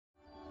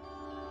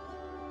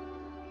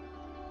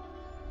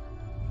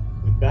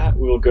that,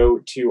 we will go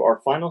to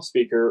our final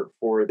speaker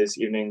for this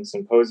evening's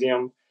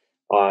symposium,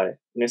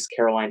 Miss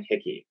Caroline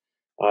Hickey.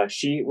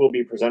 She will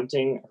be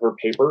presenting her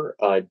paper,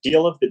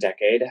 Deal of the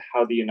Decade,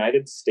 How the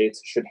United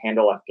States Should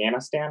Handle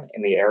Afghanistan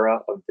in the Era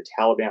of the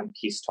Taliban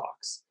Peace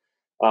Talks.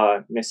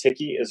 Miss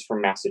Hickey is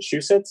from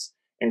Massachusetts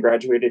and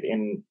graduated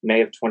in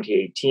May of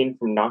 2018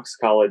 from Knox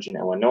College in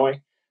Illinois,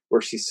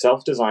 where she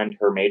self-designed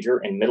her major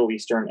in Middle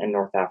Eastern and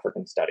North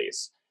African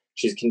Studies.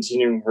 She's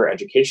continuing her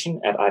education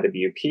at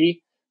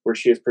IWP, where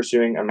she is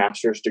pursuing a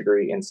master's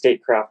degree in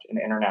Statecraft and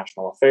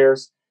International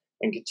Affairs,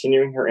 and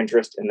continuing her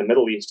interest in the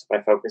Middle East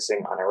by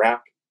focusing on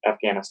Iraq,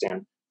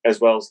 Afghanistan,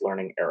 as well as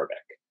learning Arabic.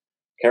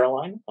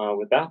 Caroline,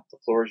 with that, the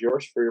floor is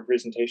yours for your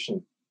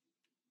presentation.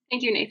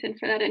 Thank you, Nathan,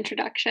 for that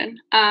introduction.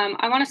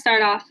 I want to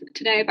start off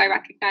today by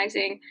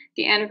recognizing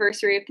the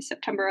anniversary of the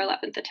September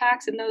 11th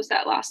attacks and those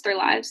that lost their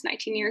lives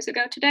 19 years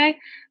ago today.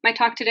 My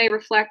talk today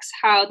reflects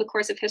how the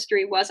course of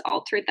history was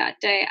altered that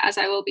day, as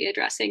I will be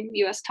addressing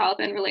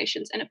US-Taliban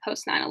relations in a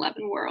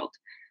post-9/11 world.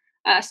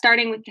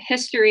 Starting with the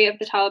history of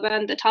the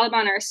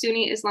Taliban are a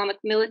Sunni Islamic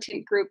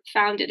militant group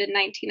founded in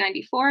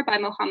 1994 by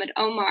Mohammed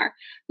Omar,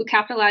 who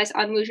capitalized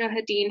on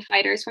Mujahideen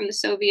fighters from the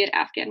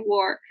Soviet-Afghan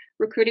War,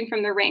 recruiting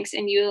from their ranks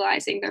and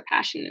utilizing their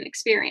passion and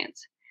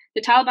experience.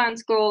 The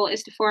Taliban's goal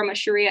is to form a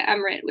Sharia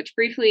emirate, which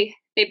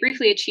they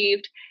briefly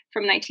achieved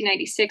from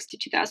 1996 to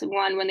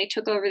 2001 when they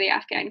took over the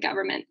Afghan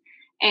government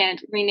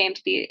and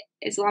renamed the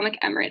Islamic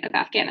Emirate of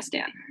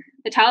Afghanistan.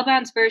 The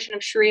Taliban's version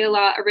of Sharia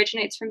law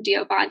originates from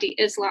Deobandi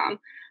Islam,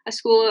 a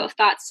school of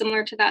thought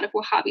similar to that of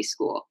Wahhabi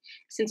school.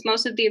 Since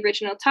most of the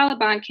original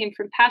Taliban came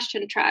from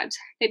Pashtun tribes,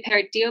 they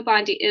paired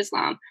Deobandi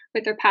Islam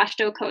with their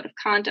Pashto code of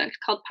conduct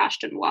called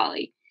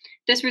Pashtunwali.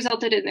 This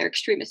resulted in their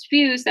extremist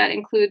views that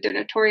include their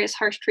notorious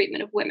harsh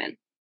treatment of women.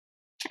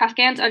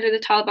 Afghans under the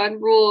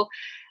Taliban rule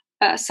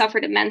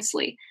suffered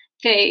immensely.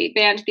 They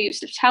banned the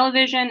use of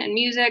television and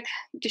music,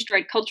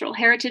 destroyed cultural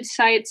heritage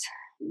sites,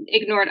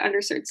 ignored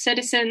underserved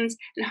citizens,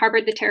 and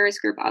harbored the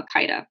terrorist group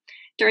Al-Qaeda.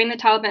 During the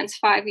Taliban's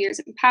 5 years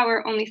in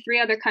power, only 3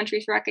 other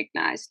countries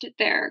recognized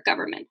their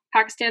government: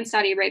 Pakistan,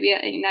 Saudi Arabia,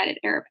 and United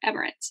Arab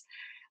Emirates.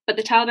 But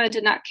the Taliban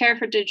did not care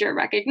for de jure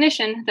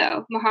recognition,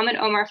 though. Mohammed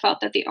Omar felt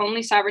that the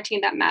only sovereignty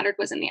that mattered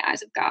was in the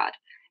eyes of God.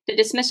 The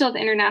dismissal of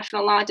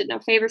international law did no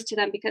favors to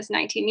them because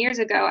 19 years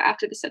ago,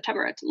 after the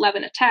September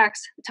 11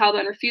 attacks, the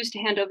Taliban refused to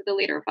hand over the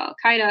leader of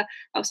Al-Qaeda,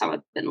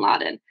 Osama bin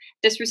Laden.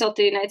 This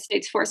resulted in the United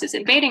States forces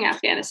invading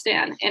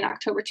Afghanistan in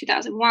October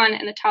 2001,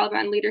 and the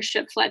Taliban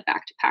leadership fled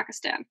back to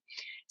Pakistan.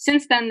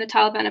 Since then, the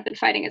Taliban have been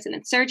fighting as an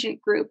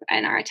insurgent group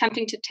and are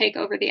attempting to take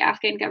over the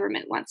Afghan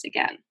government once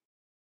again.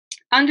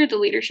 Under the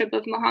leadership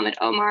of Mohammed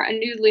Omar, a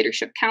new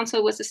leadership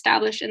council was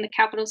established in the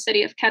capital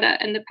city of Quetta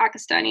in the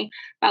Pakistani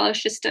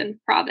Balochistan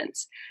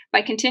province.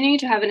 By continuing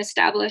to have an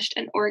established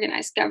and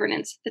organized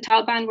governance, the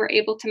Taliban were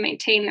able to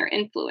maintain their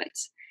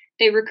influence.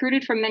 They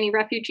recruited from many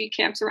refugee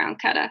camps around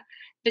Quetta.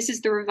 This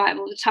is the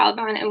revival of the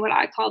Taliban and what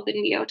I call the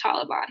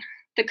neo-Taliban.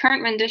 The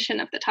current rendition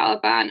of the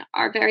Taliban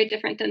are very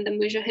different than the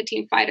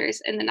Mujahideen fighters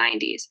in the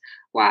 90s.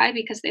 Why?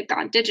 Because they've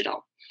gone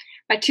digital.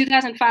 By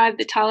 2005,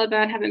 the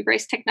Taliban have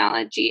embraced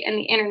technology and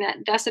the internet,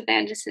 thus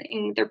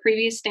abandoning their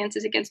previous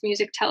stances against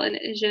music,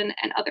 television,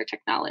 and other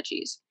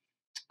technologies.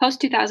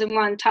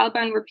 Post-2001,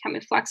 Taliban were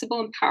becoming flexible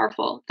and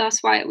powerful, thus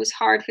why it was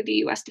hard for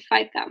the US to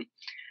fight them.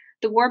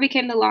 The war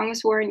became the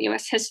longest war in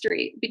US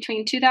history.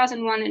 Between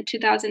 2001 and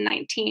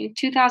 2019,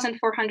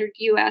 2,400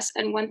 US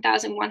and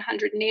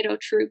 1,100 NATO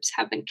troops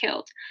have been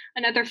killed.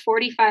 Another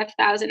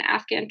 45,000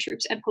 Afghan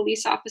troops and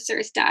police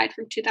officers died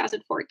from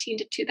 2014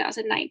 to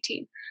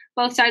 2019.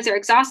 Both sides are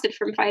exhausted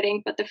from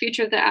fighting, but the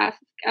future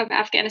of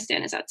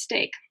Afghanistan is at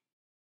stake.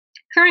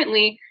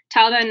 Currently,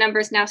 Taliban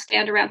numbers now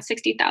stand around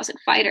 60,000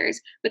 fighters,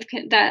 with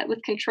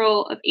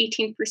control of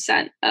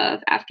 18%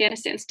 of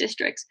Afghanistan's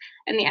districts,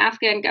 and the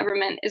Afghan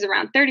government is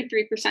around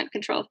 33%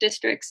 control of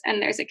districts, and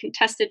there's a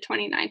contested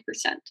 29%.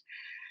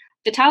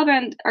 The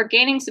Taliban are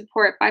gaining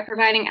support by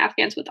providing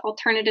Afghans with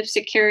alternative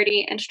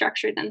security and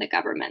structure than the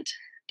government.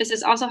 This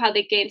is also how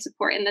they gained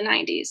support in the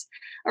 90s.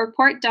 A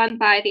report done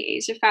by the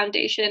Asia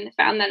Foundation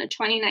found that in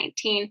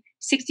 2019,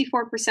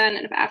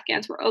 64% of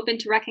Afghans were open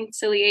to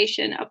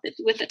reconciliation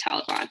with the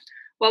Taliban.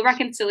 While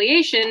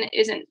reconciliation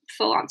isn't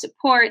full-on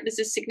support, this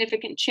is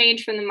significant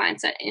change from the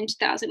mindset in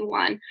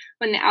 2001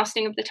 when the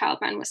ousting of the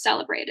Taliban was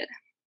celebrated.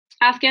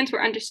 Afghans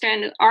are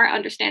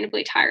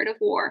understandably tired of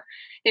war.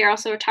 They are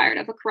also tired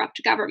of a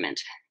corrupt government.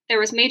 There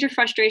was major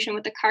frustration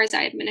with the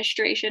Karzai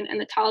administration,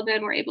 and the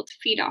Taliban were able to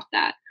feed off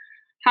that.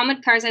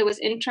 Hamid Karzai was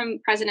interim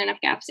president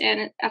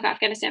of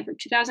Afghanistan from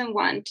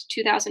 2001 to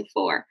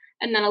 2004,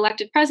 and then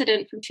elected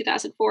president from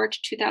 2004 to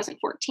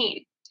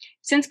 2014.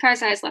 Since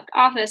Karzai has left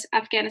office,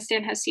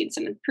 Afghanistan has seen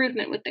some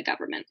improvement with the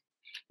government.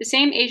 The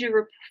same Asia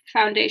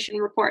Foundation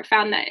report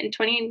found that in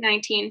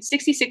 2019,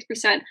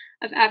 66%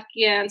 of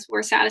Afghans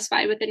were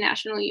satisfied with the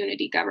national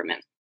unity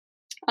government.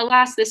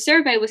 Alas, this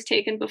survey was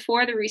taken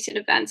before the recent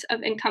events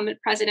of incumbent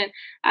President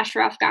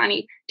Ashraf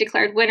Ghani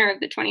declared winner of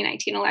the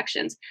 2019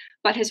 elections,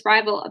 but his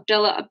rival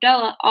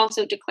Abdullah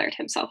also declared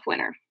himself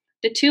winner.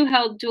 The two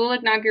held dual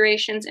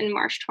inaugurations in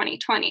March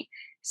 2020.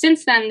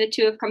 Since then, the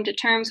two have come to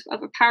terms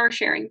of a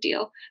power-sharing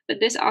deal, but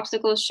this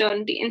obstacle has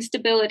shown the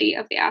instability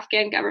of the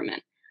Afghan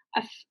government.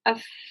 A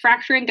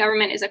fracturing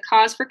government is a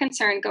cause for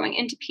concern going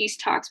into peace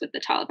talks with the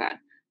Taliban.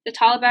 The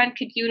Taliban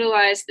could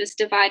utilize this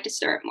divide to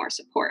stir up more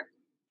support.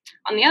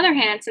 On the other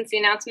hand, since the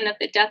announcement of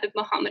the death of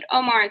Mohammed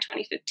Omar in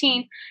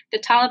 2015, the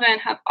Taliban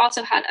have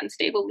also had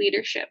unstable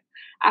leadership.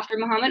 After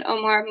Mohammed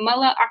Omar,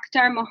 Mullah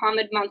Akhtar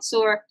Mohammed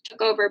Mansour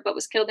took over but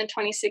was killed in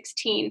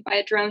 2016 by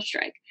a drone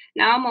strike.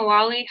 Now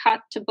Mawali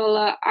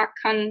Hatabullah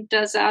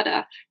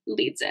Akhundzada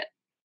leads it.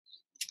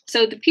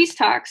 So the peace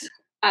talks,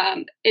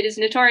 it is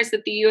notorious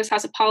that the U.S.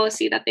 has a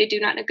policy that they do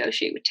not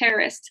negotiate with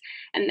terrorists,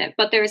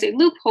 but there is a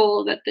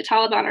loophole that the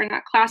Taliban are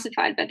not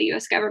classified by the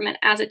U.S. government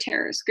as a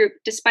terrorist group,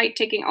 despite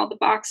ticking all the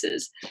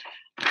boxes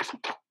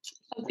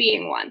of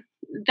being one.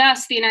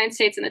 Thus, the United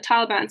States and the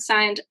Taliban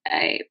signed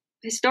a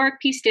historic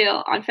peace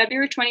deal on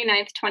February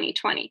 29th,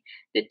 2020.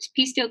 The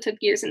peace deal took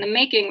years in the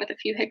making with a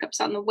few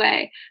hiccups on the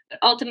way, but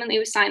ultimately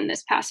was signed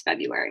this past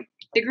February.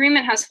 The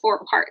agreement has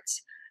 4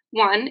 parts.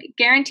 1,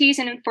 guarantees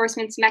and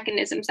enforcement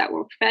mechanisms that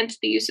will prevent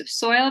the use of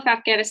soil of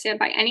Afghanistan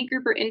by any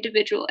group or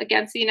individual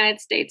against the United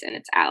States and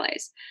its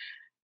allies.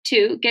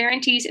 2,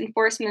 guarantees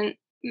enforcement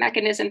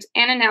mechanisms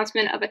and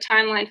announcement of a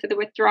timeline for the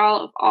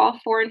withdrawal of all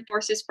foreign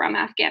forces from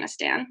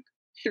Afghanistan.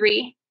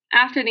 3,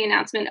 after the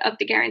announcement of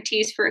the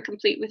guarantees for a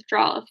complete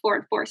withdrawal of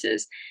foreign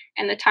forces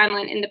and the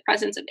timeline in the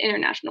presence of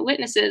international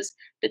witnesses,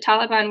 the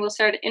Taliban will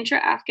start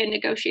intra-Afghan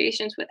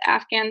negotiations with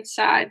Afghan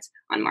sides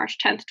on March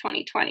 10th,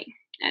 2020.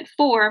 And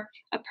 4,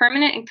 a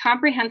permanent and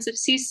comprehensive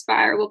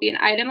ceasefire will be an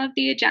item of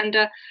the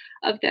agenda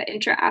of the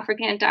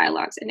intra-Afghan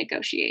dialogues and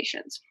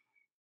negotiations.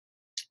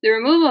 The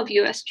removal of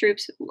U.S.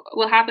 troops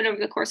will happen over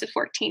the course of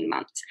 14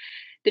 months.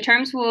 The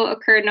terms will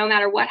occur no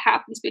matter what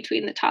happens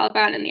between the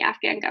Taliban and the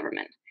Afghan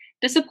government.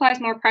 This applies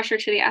more pressure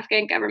to the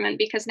Afghan government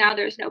because now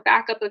there is no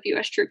backup of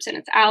U.S. troops and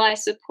its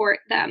allies support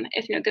them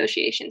if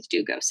negotiations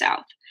do go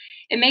south.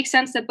 It makes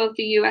sense that both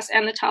the U.S.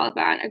 and the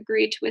Taliban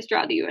agreed to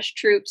withdraw the U.S.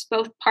 troops.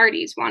 Both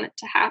parties want it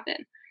to happen.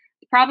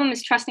 The problem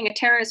is trusting a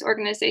terrorist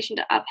organization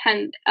to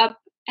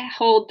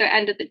uphold the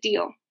end of the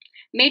deal.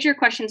 Major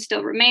questions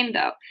still remain,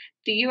 though.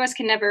 The U.S.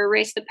 can never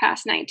erase the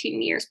past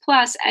 19 years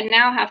plus and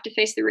now have to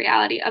face the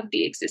reality of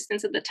the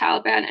existence of the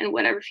Taliban and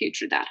whatever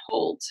future that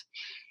holds.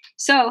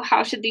 So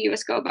how should the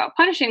U.S. go about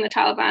punishing the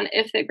Taliban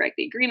if they break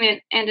the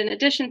agreement? And in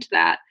addition to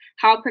that,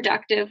 how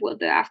productive will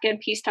the Afghan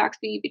peace talks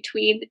be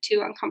between the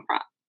two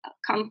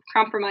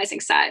compromising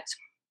sides?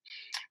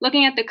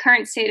 Looking at the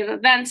current state of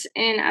events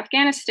in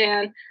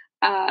Afghanistan,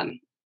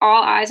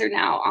 all eyes are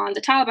now on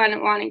the Taliban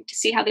and wanting to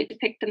see how they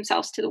depict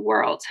themselves to the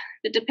world.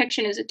 The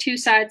depiction is a two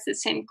sides of the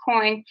same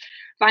coin,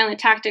 violent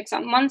tactics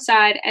on one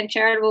side and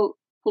charitable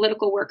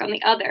political work on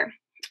the other.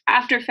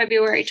 After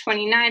February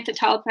 29th, the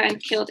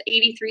Taliban killed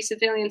 83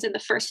 civilians in the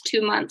first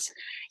 2 months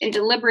in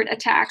deliberate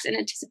attacks in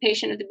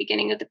anticipation of the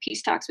beginning of the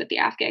peace talks with the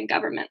Afghan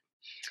government.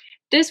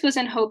 This was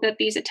in hope that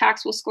these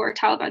attacks will score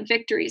Taliban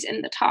victories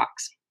in the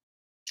talks.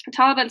 A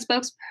Taliban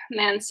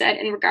spokesman said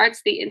in regards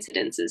to the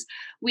incidences,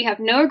 "We have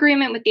no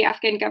agreement with the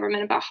Afghan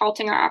government about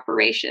halting our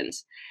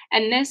operations,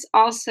 and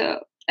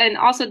also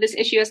this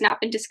issue has not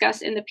been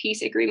discussed in the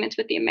peace agreements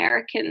with the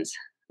Americans.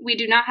 We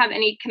do not have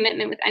any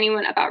commitment with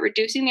anyone about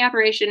reducing the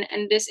operation,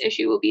 and this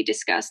issue will be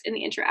discussed in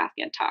the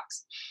intra-Afghan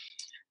talks."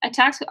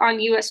 Attacks on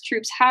U.S.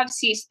 troops have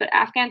ceased, but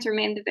Afghans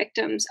remain the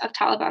victims of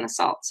Taliban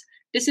assaults.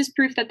 This is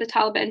proof that the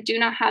Taliban do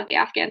not have the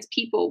Afghan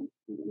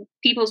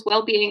people's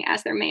well-being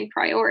as their main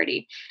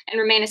priority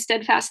and remain a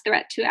steadfast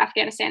threat to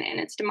Afghanistan and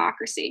its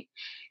democracy.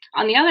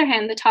 On the other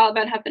hand, the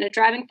Taliban have been a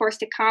driving force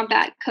to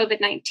combat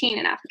COVID-19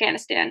 in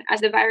Afghanistan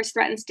as the virus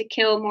threatens to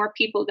kill more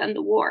people than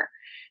the war.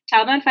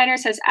 Taliban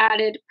fighters has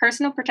added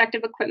personal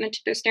protective equipment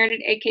to their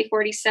standard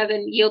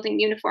AK-47 yielding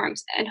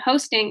uniforms and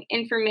hosting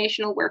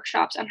informational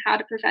workshops on how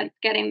to prevent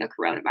getting the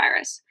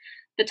coronavirus.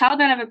 The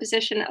Taliban have a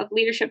position of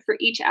leadership for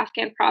each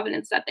Afghan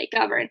province that they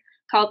govern,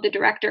 called the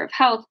Director of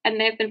Health, and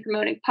they have been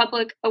promoting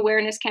public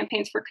awareness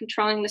campaigns for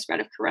controlling the spread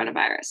of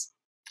coronavirus.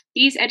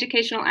 These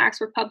educational acts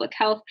for public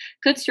health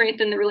could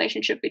strengthen the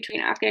relationship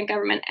between Afghan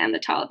government and the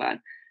Taliban.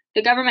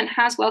 The government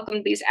has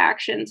welcomed these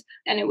actions,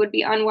 and it would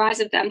be unwise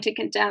of them to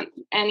condemn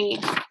any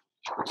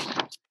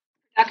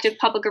productive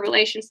public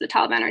relations the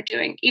Taliban are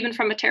doing, even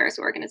from a terrorist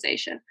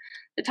organization.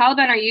 The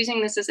Taliban are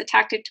using this as a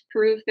tactic to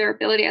prove their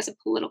ability as a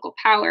political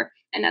power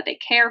and that they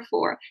care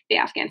for the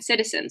Afghan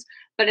citizens.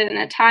 But in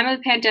a time of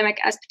the pandemic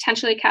as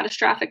potentially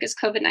catastrophic as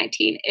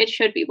COVID-19, it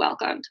should be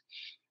welcomed.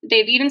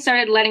 They've even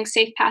started letting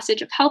safe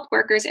passage of health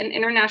workers and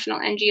international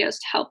NGOs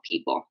to help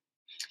people.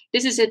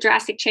 This is a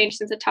drastic change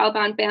since the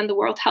Taliban banned the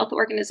World Health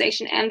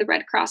Organization and the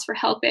Red Cross for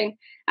helping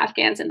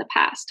Afghans in the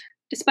past.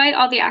 Despite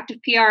all the active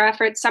PR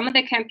efforts, some of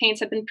the campaigns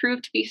have been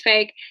proved to be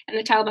fake, and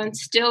the Taliban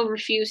still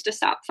refuse to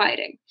stop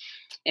fighting.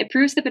 It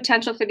proves the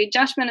potential for the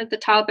adjustment of the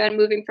Taliban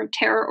moving from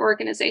terror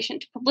organization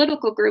to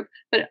political group,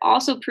 but it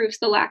also proves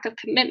the lack of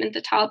commitment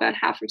the Taliban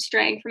have from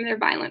straying from their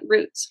violent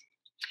roots.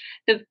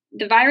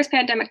 The virus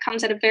pandemic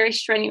comes at a very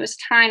strenuous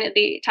time at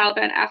the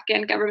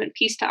Taliban-Afghan government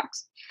peace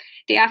talks.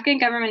 The Afghan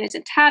government is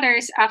in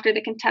tatters after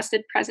the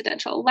contested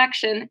presidential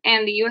election,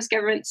 and the US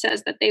government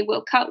says that they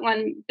will cut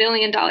 $1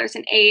 billion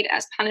in aid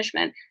as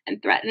punishment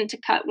and threaten to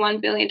cut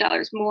 $1 billion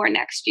more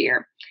next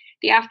year.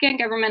 The Afghan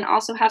government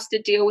also has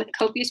to deal with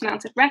copious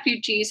amounts of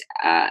refugees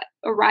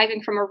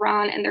arriving from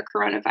Iran and their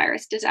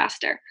coronavirus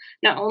disaster.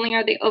 Not only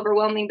are they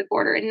overwhelming the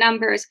border in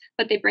numbers,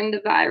 but they bring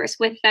the virus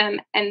with them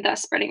and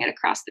thus spreading it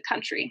across the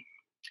country.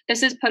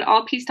 This has put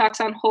all peace talks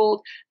on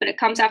hold, but it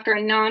comes after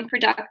a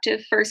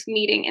non-productive first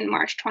meeting in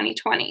March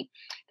 2020.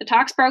 The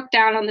talks broke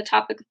down on the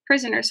topic of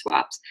prisoner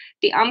swaps.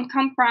 The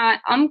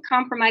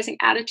uncompromising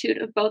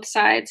attitude of both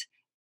sides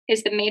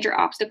is the major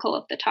obstacle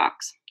of the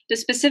talks. The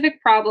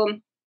specific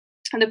problem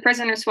the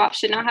prisoner swap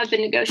should not have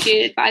been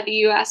negotiated by the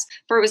U.S.,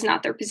 for it was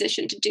not their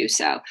position to do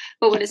so.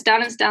 But what is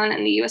done,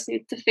 and the U.S.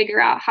 needs to figure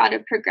out how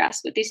to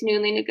progress with these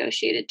newly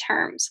negotiated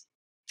terms.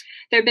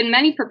 There have been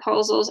many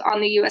proposals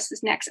on the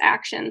U.S.'s next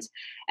actions,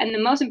 and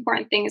the most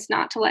important thing is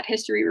not to let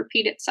history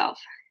repeat itself.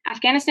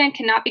 Afghanistan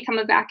cannot become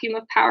a vacuum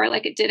of power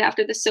like it did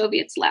after the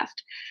Soviets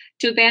left.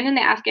 To abandon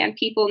the Afghan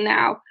people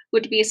now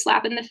would be a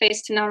slap in the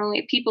face to not only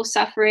a people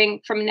suffering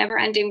from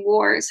never-ending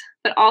wars,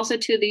 but also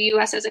to the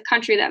U.S. as a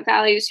country that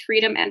values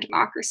freedom and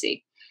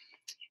democracy.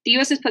 The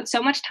U.S. has put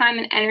so much time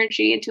and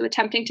energy into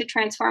attempting to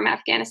transform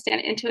Afghanistan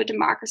into a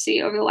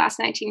democracy over the last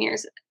 19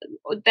 years,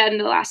 then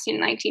the last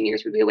 19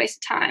 years would be a waste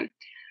of time.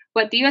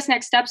 What the U.S.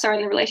 next steps are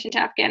in relation to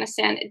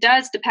Afghanistan, it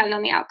does depend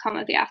on the outcome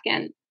of the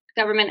Afghan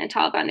government and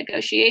Taliban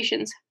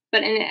negotiations.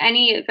 But in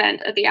any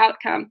event of the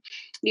outcome,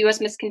 the U.S.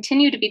 must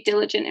continue to be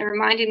diligent in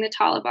reminding the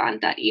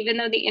Taliban that even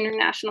though the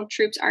international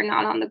troops are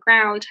not on the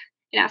ground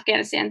in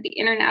Afghanistan, the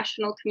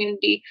international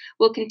community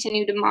will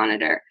continue to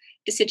monitor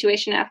the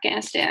situation in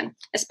Afghanistan,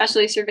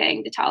 especially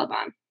surveying the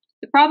Taliban.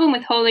 The problem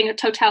with holding a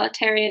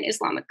totalitarian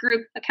Islamic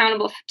group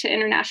accountable to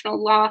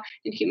international law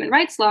and human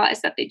rights law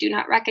is that they do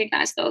not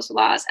recognize those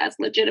laws as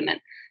legitimate.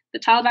 The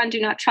Taliban do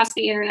not trust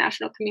the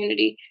international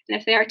community, and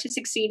if they are to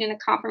succeed in a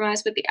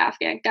compromise with the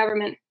Afghan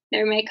government,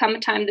 there may come a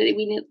time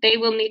that they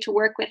will need to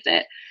work with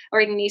it,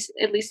 or at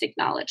least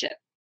acknowledge it.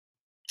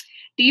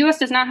 The U.S.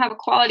 does not have a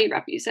quality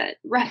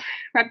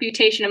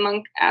reputation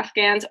among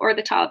Afghans or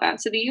the Taliban,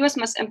 so the U.S.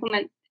 must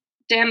implement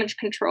damage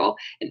control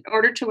in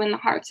order to win the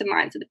hearts and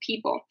minds of the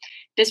people.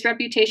 This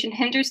reputation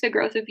hinders the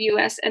growth of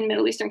U.S. and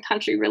Middle Eastern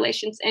country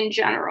relations in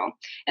general.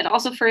 It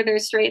also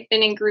furthers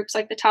strengthening groups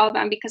like the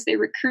Taliban because they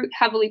recruit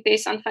heavily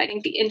based on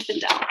fighting the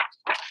infidel.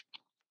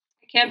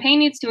 The campaign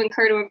needs to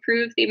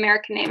improve the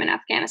American name in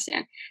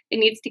Afghanistan. It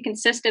needs to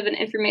consist of an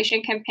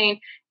information campaign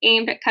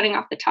aimed at cutting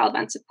off the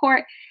Taliban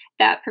support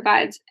that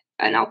provides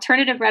an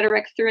alternative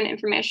rhetoric through an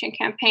information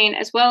campaign,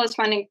 as well as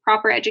funding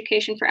proper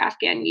education for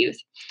Afghan youth.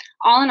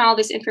 All in all,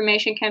 this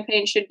information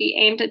campaign should be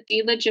aimed at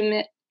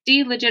delegitimizing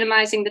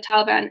the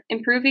Taliban,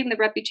 improving the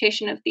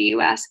reputation of the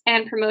U.S.,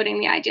 and promoting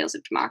the ideals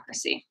of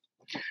democracy.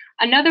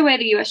 Another way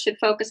the U.S. should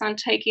focus on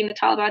taking the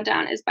Taliban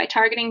down is by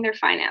targeting their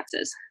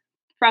finances.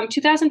 From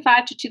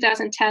 2005 to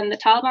 2010, the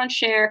Taliban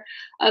share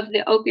of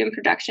the opium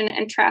production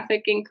and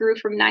trafficking grew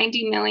from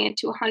 90 million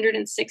to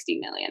 160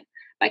 million.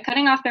 By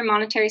cutting off their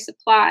monetary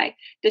supply,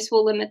 this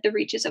will limit the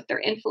reaches of their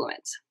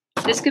influence.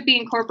 This could be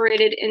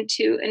incorporated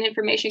into the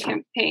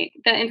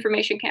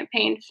information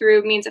campaign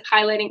through means of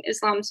highlighting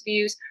Islam's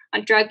views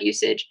on drug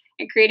usage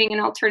and creating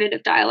an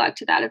alternative dialogue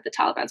to that of the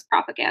Taliban's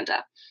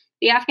propaganda.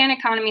 The Afghan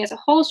economy as a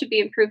whole should be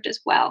improved as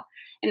well.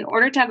 In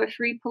order to have a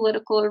free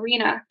political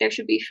arena, there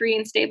should be a free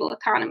and stable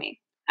economy.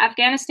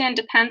 Afghanistan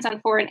depends on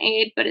foreign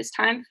aid, but it's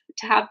time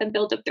to have them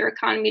build up their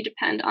economy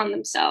depend on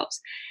themselves.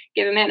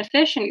 Give a man a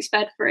fish and he's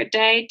fed for a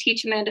day.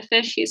 Teach a man to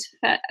fish, he's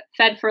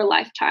fed for a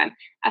lifetime.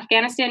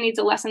 Afghanistan needs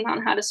a lesson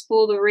on how to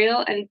spool the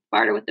reel and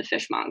barter with the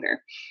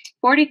fishmonger.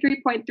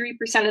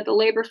 43.3% of the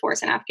labor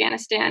force in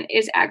Afghanistan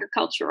is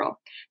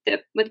agricultural,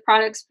 with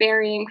products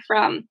varying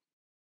from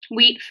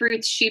wheat,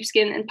 fruits,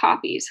 sheepskin, and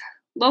poppies.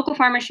 Local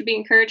farmers should be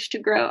encouraged to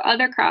grow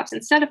other crops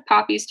instead of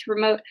poppies to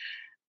promote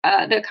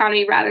the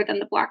economy rather than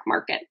the black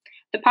market.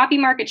 The poppy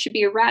market should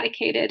be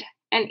eradicated,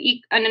 and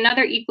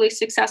another equally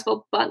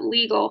successful but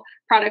legal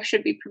product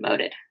should be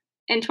promoted.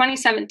 In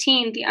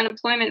 2017, the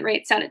unemployment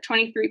rate sat at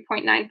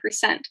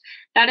 23.9%.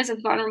 That is a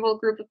vulnerable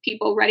group of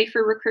people ready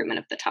for recruitment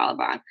of the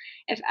Taliban.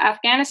 If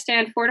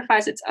Afghanistan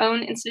fortifies its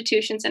own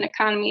institutions and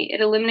economy, it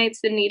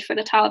eliminates the need for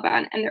the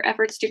Taliban and their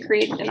efforts to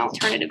create an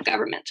alternative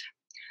government.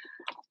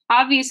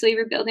 Obviously,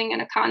 rebuilding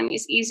an economy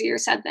is easier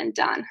said than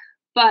done,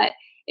 but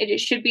it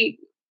should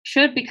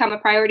become a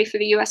priority for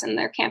the U.S. in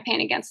their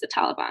campaign against the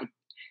Taliban.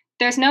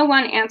 There's no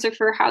one answer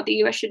for how the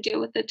U.S. should deal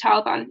with the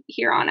Taliban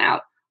here on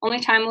out. Only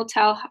time will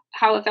tell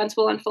how events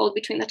will unfold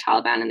between the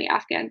Taliban and the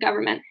Afghan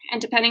government, and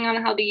depending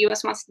on how the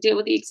U.S. wants to deal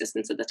with the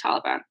existence of the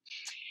Taliban.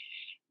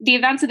 The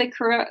events of the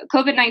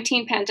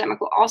COVID-19 pandemic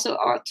will also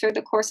alter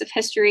the course of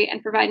history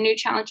and provide new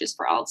challenges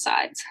for all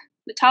sides.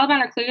 The Taliban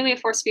are clearly a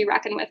force to be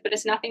reckoned with, but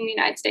it's nothing the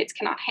United States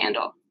cannot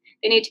handle.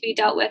 They need to be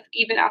dealt with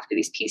even after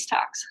these peace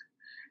talks.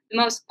 The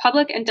most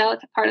public and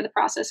delicate part of the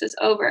process is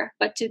over,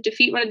 but to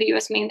defeat one of the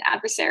U.S. main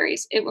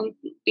adversaries, it will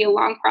be a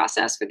long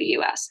process for the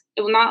U.S.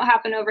 It will not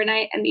happen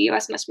overnight, and the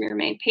U.S. must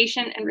remain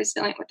patient and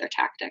resilient with their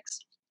tactics.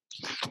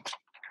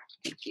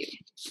 Thank you.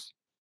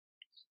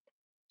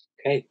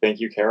 Okay, thank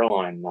you,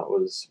 Caroline. That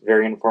was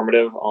very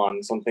informative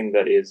on something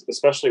that is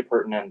especially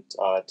pertinent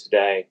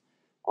today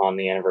on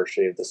the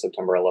anniversary of the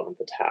September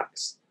 11th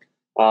attacks.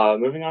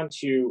 Moving on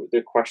to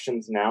the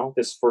questions now.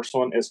 This first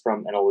one is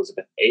from an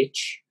Elizabeth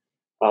H.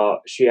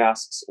 She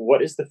asks,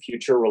 what is the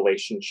future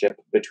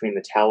relationship between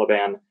the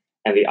Taliban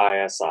and the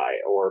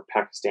ISI, or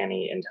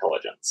Pakistani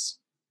intelligence?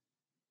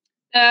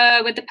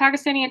 With the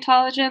Pakistani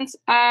intelligence,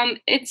 I'm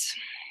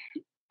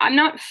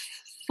not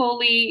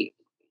fully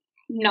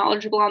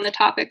knowledgeable on the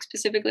topic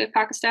specifically of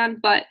Pakistan,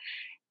 but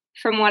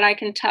from what I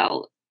can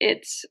tell,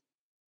 it's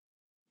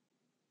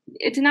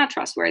not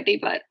trustworthy,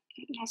 but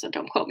also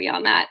don't quote me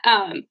on that.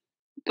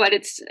 But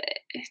it's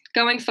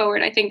going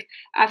forward, I think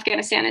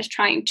Afghanistan is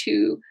trying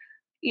to,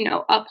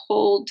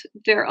 uphold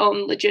their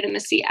own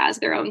legitimacy as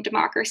their own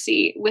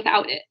democracy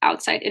without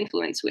outside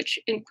influence, which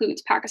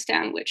includes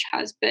Pakistan, which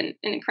has been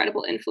an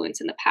incredible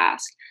influence in the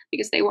past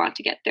because they want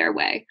to get their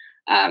way.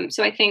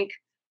 So I think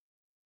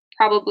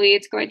probably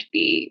it's going to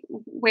be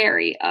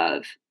wary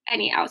of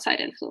any outside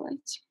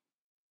influence.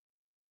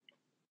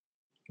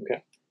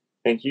 Okay,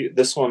 thank you.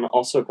 This one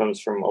also comes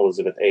from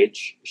Elizabeth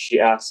H. She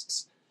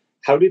asks,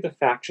 how do the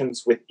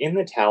factions within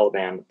the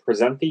Taliban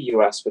present the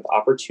U.S. with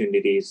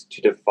opportunities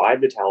to divide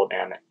the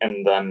Taliban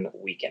and then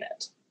weaken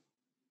it?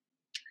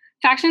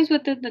 Factions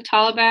within the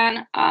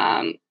Taliban,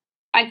 I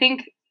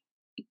think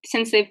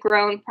since they've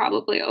grown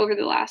probably over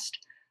the last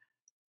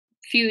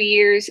few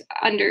years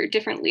under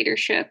different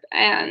leadership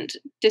and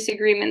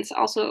disagreements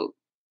also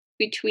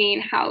between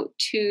how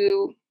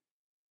to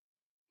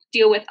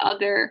deal with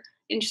other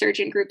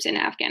insurgent groups in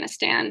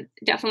Afghanistan,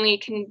 definitely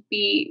can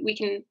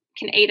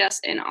aid us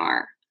in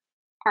our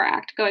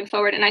act going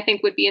forward, and I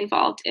think would be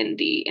involved in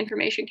the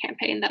information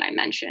campaign that I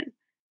mentioned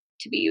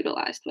to be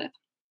utilized with.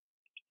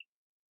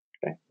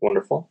 Okay,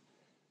 wonderful.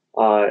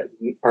 Our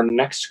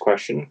next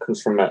question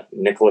comes from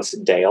Nicholas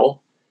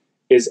Dale.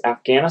 Is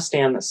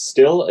Afghanistan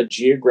still a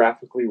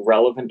geographically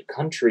relevant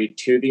country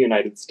to the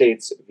United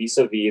States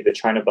vis-a-vis the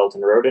China Belt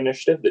and Road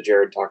Initiative that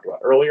Jared talked about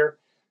earlier,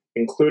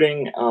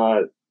 including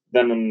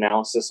then an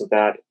analysis of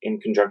that in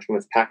conjunction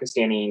with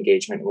Pakistani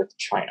engagement with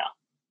China?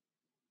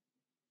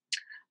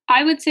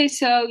 I would say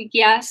so,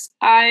 yes.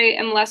 I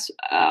am less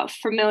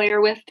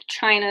familiar with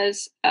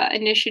China's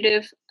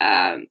initiative.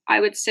 I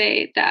would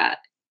say that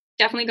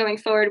definitely going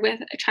forward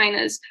with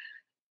China's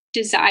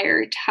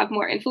desire to have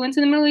more influence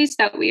in the Middle East,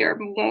 that we are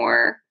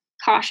more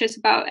cautious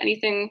about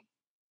anything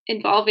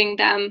involving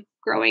them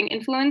growing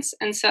influence.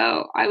 And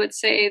so I would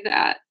say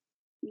that,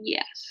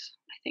 yes,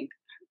 I think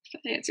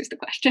that answers the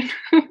question.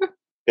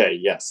 Okay,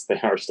 yes, they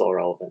are still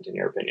relevant in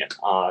your opinion.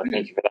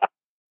 Thank you for that.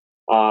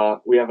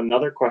 We have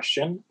another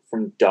question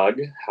from Doug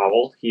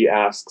Howell. He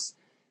asks,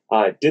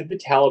 did the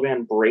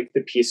Taliban break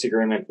the peace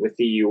agreement with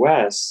the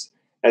U.S.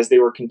 as they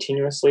were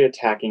continuously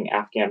attacking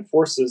Afghan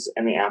forces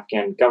and the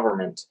Afghan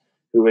government,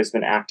 who has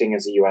been acting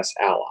as a U.S.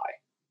 ally?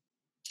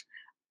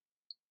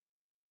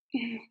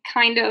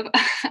 Kind of.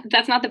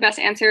 That's not the best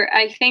answer.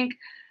 I think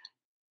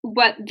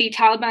what the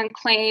Taliban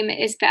claim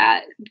is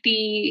that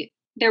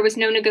there was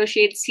no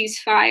negotiated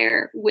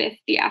ceasefire with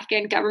the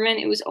Afghan government.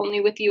 It was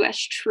only with U.S.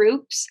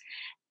 troops.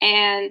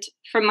 And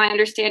from my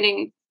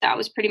understanding, that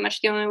was pretty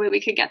much the only way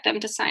we could get them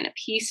to sign a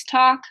peace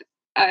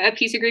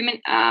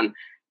agreement.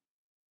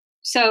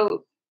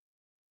 So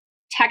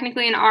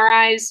technically, in our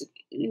eyes,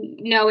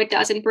 no, it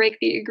doesn't break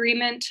the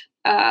agreement,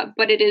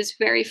 but it is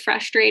very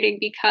frustrating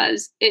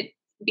because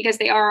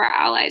they are our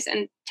allies,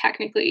 and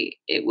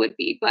technically it would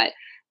be. But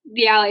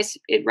the allies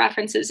it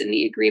references in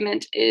the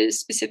agreement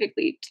is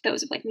specifically to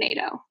those of like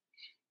NATO.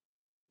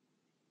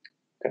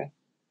 Okay.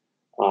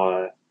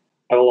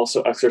 I will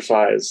also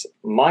exercise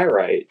my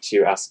right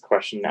to ask a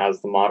question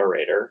as the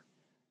moderator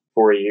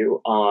for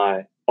you.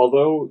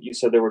 Although you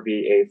said there would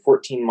be a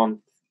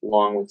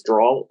 14-month-long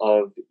withdrawal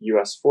of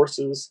U.S.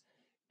 forces,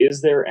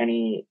 is there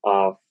any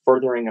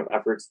furthering of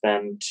efforts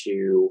then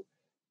to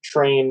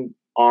train,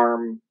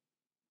 arm,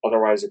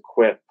 otherwise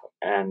equip,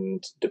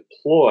 and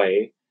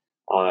deploy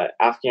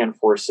Afghan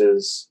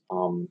forces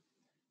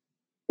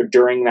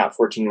during that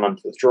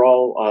 14-month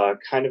withdrawal,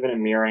 kind of in a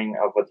mirroring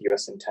of what the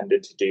U.S.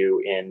 intended to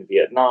do in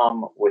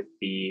Vietnam with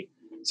the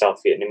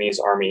South Vietnamese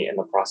army in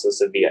the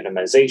process of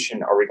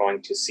Vietnamization? Are we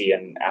going to see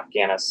an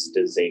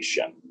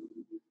Afghanistization?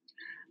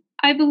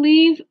 I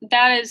believe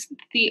that is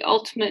the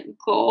ultimate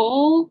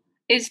goal,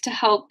 is to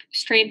help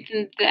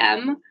strengthen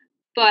them,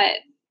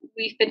 but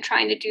we've been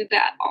trying to do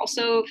that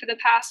also for the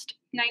past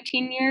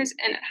 19 years,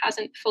 and it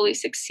hasn't fully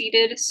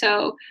succeeded.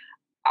 So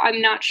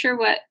I'm not sure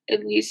what,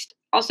 at least,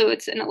 also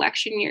it's an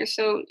election year,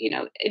 so,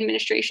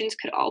 administrations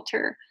could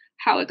alter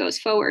how it goes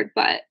forward,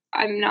 but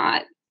I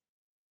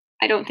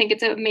don't think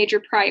it's a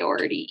major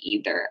priority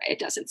either.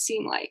 It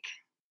seems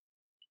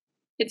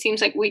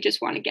like we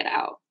just want to get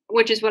out,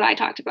 which is what I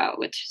talked about,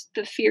 which is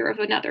the fear of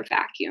another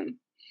vacuum.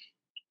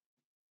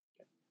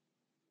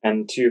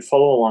 And to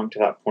follow along to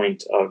that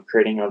point of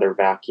creating another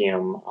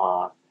vacuum,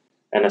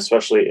 and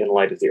especially in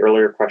light of the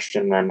earlier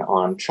question then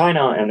on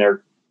China and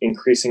their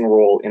increasing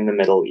role in the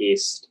Middle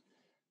East,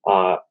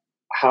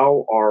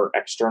 how are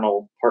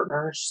external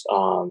partners,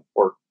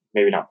 or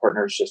maybe not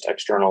partners, just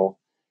external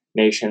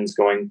nations,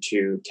 going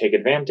to take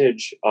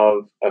advantage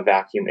of a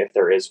vacuum if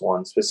there is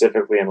one,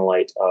 specifically in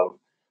light of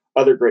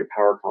other great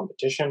power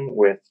competition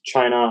with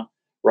China,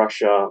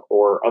 Russia,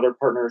 or other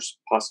partners,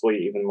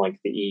 possibly even like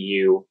the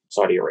EU,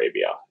 Saudi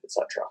Arabia,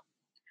 etc.?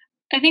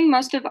 I think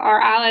most of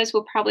our allies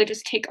will probably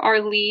just take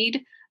our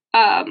lead.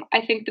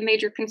 I think the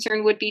major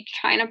concern would be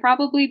China,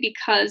 probably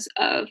because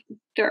of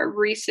their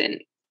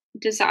recent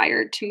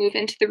desire to move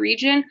into the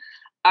region.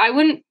 I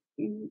wouldn't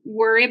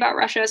worry about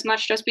Russia as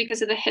much just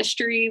because of the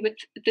history with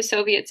the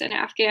Soviets and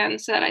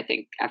Afghans, that I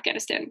think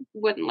Afghanistan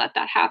wouldn't let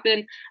that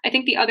happen. I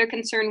think the other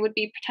concern would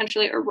be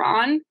potentially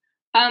Iran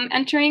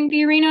entering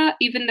the arena,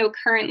 even though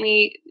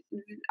currently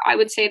I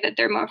would say that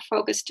they're more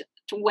focused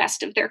to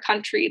west of their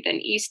country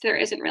than east. There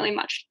isn't really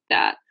much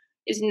that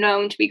is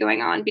known to be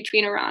going on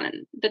between Iran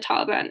and the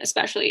Taliban,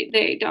 especially.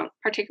 They don't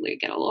particularly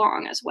get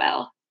along as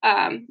well.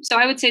 So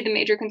I would say the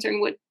major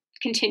concern would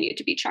continue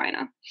to be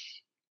China.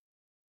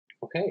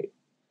 Okay,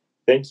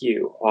 thank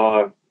you.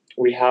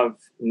 We have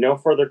no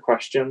further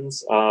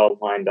questions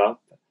lined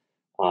up,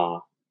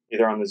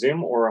 either on the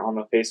Zoom or on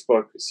the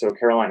Facebook. So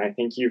Caroline, I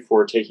thank you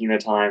for taking the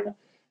time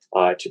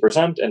to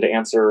present and to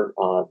answer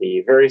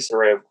the various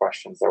array of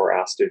questions that were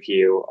asked of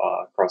you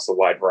across a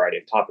wide variety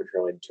of topics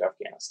related to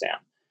Afghanistan.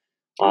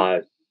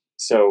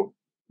 So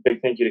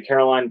big thank you to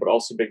Caroline, but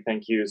also big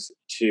thank yous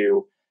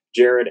to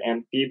Jared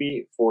and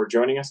Phoebe for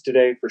joining us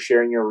today, for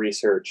sharing your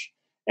research.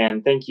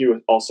 And thank you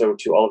also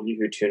to all of you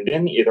who tuned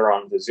in, either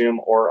on the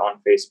Zoom or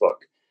on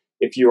Facebook.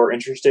 If you are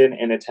interested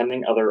in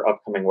attending other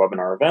upcoming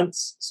webinar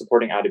events,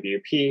 supporting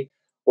IWP,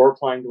 or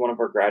applying to one of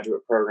our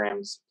graduate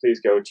programs, please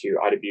go to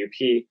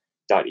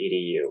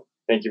iwp.edu.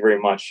 Thank you very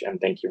much, and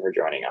thank you for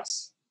joining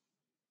us.